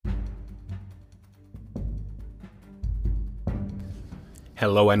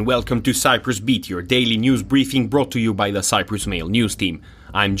Hello and welcome to Cyprus Beat, your daily news briefing brought to you by the Cyprus Mail news team.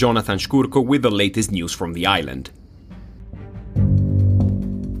 I'm Jonathan Shkurko with the latest news from the island.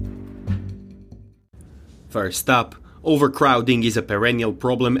 First up, overcrowding is a perennial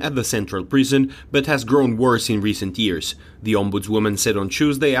problem at the central prison, but has grown worse in recent years, the ombudswoman said on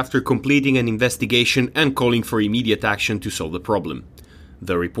Tuesday after completing an investigation and calling for immediate action to solve the problem.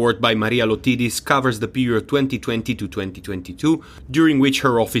 The report by Maria Lotidis covers the period 2020 to 2022, during which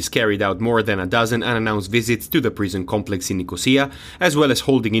her office carried out more than a dozen unannounced visits to the prison complex in Nicosia, as well as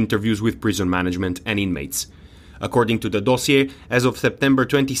holding interviews with prison management and inmates. According to the dossier, as of September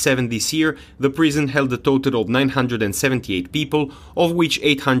 27 this year, the prison held a total of 978 people, of which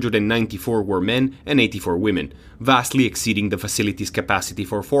 894 were men and 84 women, vastly exceeding the facility's capacity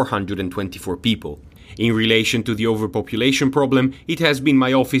for 424 people. In relation to the overpopulation problem, it has been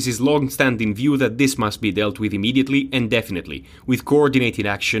my office's long-standing view that this must be dealt with immediately and definitely, with coordinated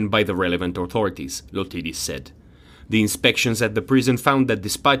action by the relevant authorities, Lotidis said. The inspections at the prison found that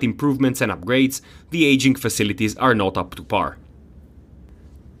despite improvements and upgrades, the aging facilities are not up to par.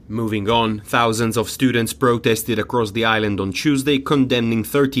 Moving on, thousands of students protested across the island on Tuesday, condemning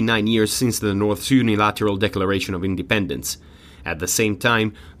 39 years since the North's unilateral declaration of independence. At the same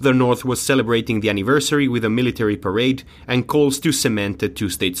time, the North was celebrating the anniversary with a military parade and calls to cement a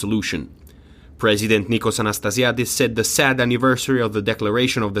two-state solution. President Nicos Anastasiades said the sad anniversary of the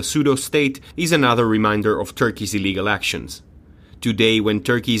declaration of the pseudo-state is another reminder of Turkey's illegal actions. Today, when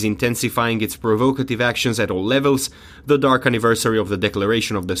Turkey is intensifying its provocative actions at all levels, the dark anniversary of the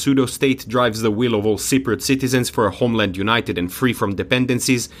declaration of the pseudo-state drives the will of all Cypriot citizens for a homeland united and free from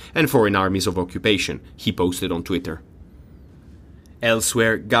dependencies and foreign armies of occupation, he posted on Twitter.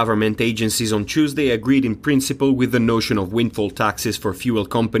 Elsewhere, government agencies on Tuesday agreed in principle with the notion of windfall taxes for fuel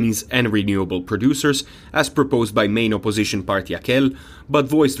companies and renewable producers, as proposed by main opposition party AKEL, but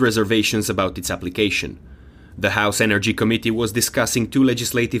voiced reservations about its application. The House Energy Committee was discussing two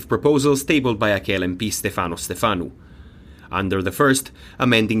legislative proposals tabled by AKEL MP Stefanos Stefanou. Under the first,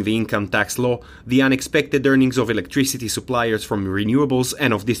 amending the income tax law, the unexpected earnings of electricity suppliers from renewables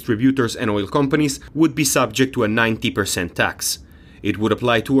and of distributors and oil companies would be subject to a 90% tax. It would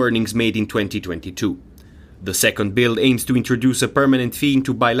apply to earnings made in 2022. The second bill aims to introduce a permanent fee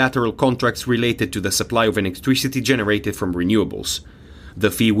into bilateral contracts related to the supply of electricity generated from renewables. The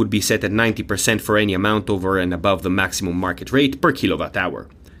fee would be set at 90% for any amount over and above the maximum market rate per kilowatt-hour.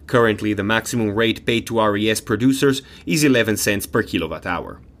 Currently, the maximum rate paid to RES producers is 11 cents per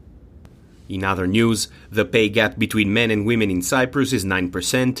kilowatt-hour. In other news, the pay gap between men and women in Cyprus is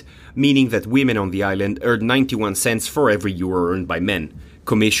 9%, meaning that women on the island earn 91 cents for every euro earned by men,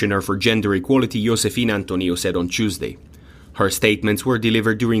 Commissioner for Gender Equality Iosifina Antoniou said on Tuesday. Her statements were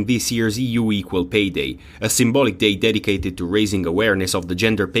delivered during this year's EU Equal Pay Day, a symbolic day dedicated to raising awareness of the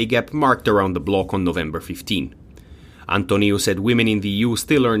gender pay gap marked around the bloc on November 15. Antoniou said women in the EU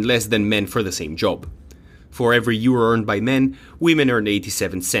still earn less than men for the same job. For every euro earned by men, women earn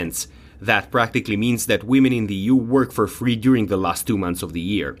 87 cents. That practically means that women in the EU work for free during the last 2 months of the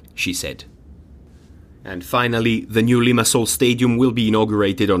year, she said. And finally, the new Limassol Stadium will be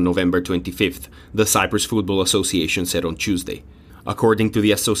inaugurated on November 25th, the Cyprus Football Association said on Tuesday. According to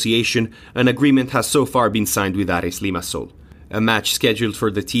the association, an agreement has so far been signed with Aris Limassol. A match scheduled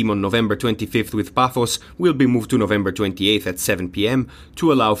for the team on November 25th with Paphos will be moved to November 28th at 7 p.m.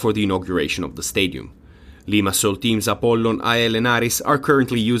 to allow for the inauguration of the stadium. Limassol teams Apollon, AEL and Aris are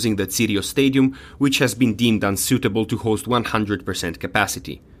currently using the Tsirios Stadium, which has been deemed unsuitable to host 100%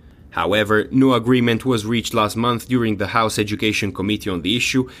 capacity. However, no agreement was reached last month during the House Education Committee on the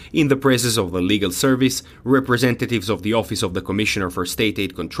issue in the presence of the Legal Service, representatives of the Office of the Commissioner for State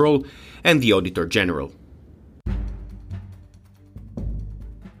Aid Control, and the Auditor General.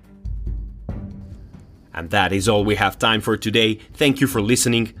 And that is all we have time for today. Thank you for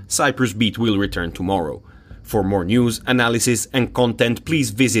listening. Cyprus Beat will return tomorrow. For more news, analysis and content, please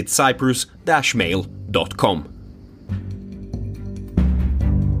visit cyprus-mail.com.